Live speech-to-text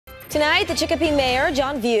Tonight, the Chicopee Mayor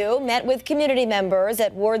John Vieau met with community members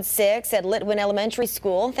at Ward 6 at Litwin Elementary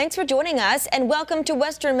School. Thanks for joining us and welcome to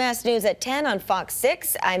Western Mass News at 10 on Fox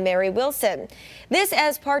 6. I'm Mary Wilson. This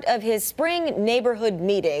as part of his spring neighborhood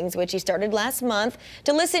meetings, which he started last month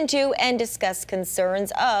to listen to and discuss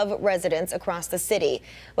concerns of residents across the city.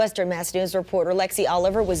 Western Mass News reporter Lexi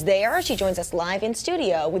Oliver was there. She joins us live in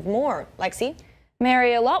studio with more. Lexi?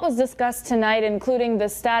 Mary, a lot was discussed tonight, including the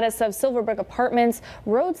status of Silverbrick Apartments,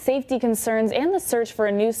 road safety concerns, and the search for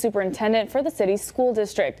a new superintendent for the city's school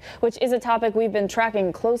district, which is a topic we've been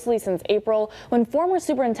tracking closely since April, when former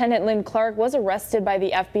Superintendent Lynn Clark was arrested by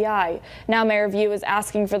the FBI. Now Mayor Vieau is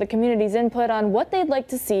asking for the community's input on what they'd like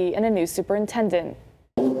to see in a new superintendent.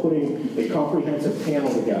 We're putting a comprehensive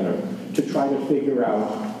panel together to try to figure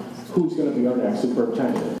out who's going to be our next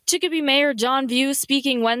superintendent. Chicopee Mayor John Vieau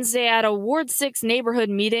speaking Wednesday at a Ward 6 neighborhood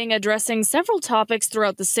meeting addressing several topics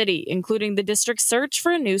throughout the city, including the district's search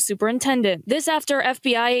for a new superintendent. This after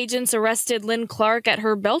FBI agents arrested Lynn Clark at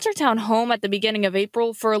her Belchertown home at the beginning of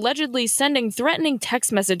April for allegedly sending threatening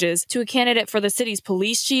text messages to a candidate for the city's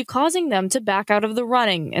police chief, causing them to back out of the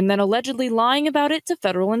running, and then allegedly lying about it to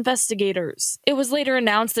federal investigators. It was later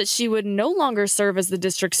announced that she would no longer serve as the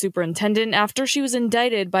district superintendent after she was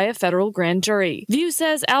indicted by a federal grand jury. Vieau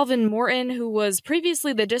says Alvin Morton, who was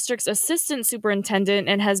previously the district's assistant superintendent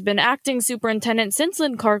and has been acting superintendent since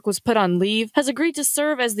Lynn Clark was put on leave, has agreed to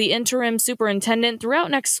serve as the interim superintendent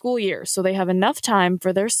throughout next school year, so they have enough time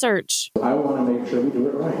for their search. I want to make sure we do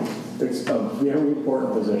it right. It's a very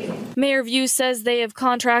important position. Mayor Vieau says they have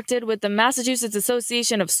contracted with the Massachusetts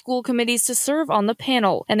Association of School Committees to serve on the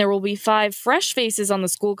panel, and there will be 5 fresh faces on the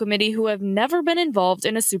school committee who have never been involved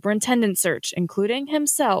in a superintendent search, including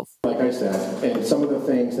himself. Like I said, and some of the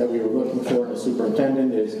things that we were looking for in a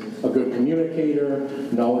superintendent is a good communicator,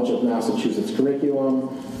 knowledge of Massachusetts curriculum,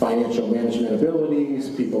 financial management abilities,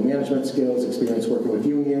 people management skills, experience working with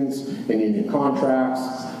unions and union contracts,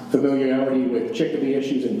 familiarity with Chicopee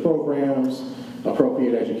issues and programs,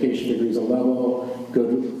 appropriate education degrees and level,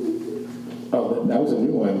 good, oh, that was a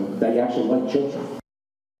new one, that you actually like children.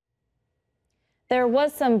 There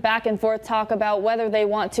was some back and forth talk about whether they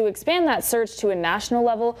want to expand that search to a national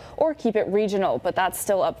level or keep it regional, but that's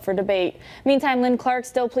still up for debate. Meantime, Lynn Clark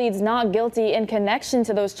still pleads not guilty in connection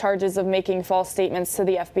to those charges of making false statements to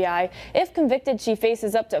the FBI. If convicted, she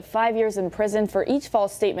faces up to 5 years in prison for each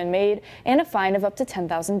false statement made and a fine of up to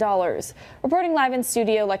 $10,000. Reporting live in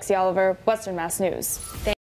studio, Lexi Oliver, Western Mass News.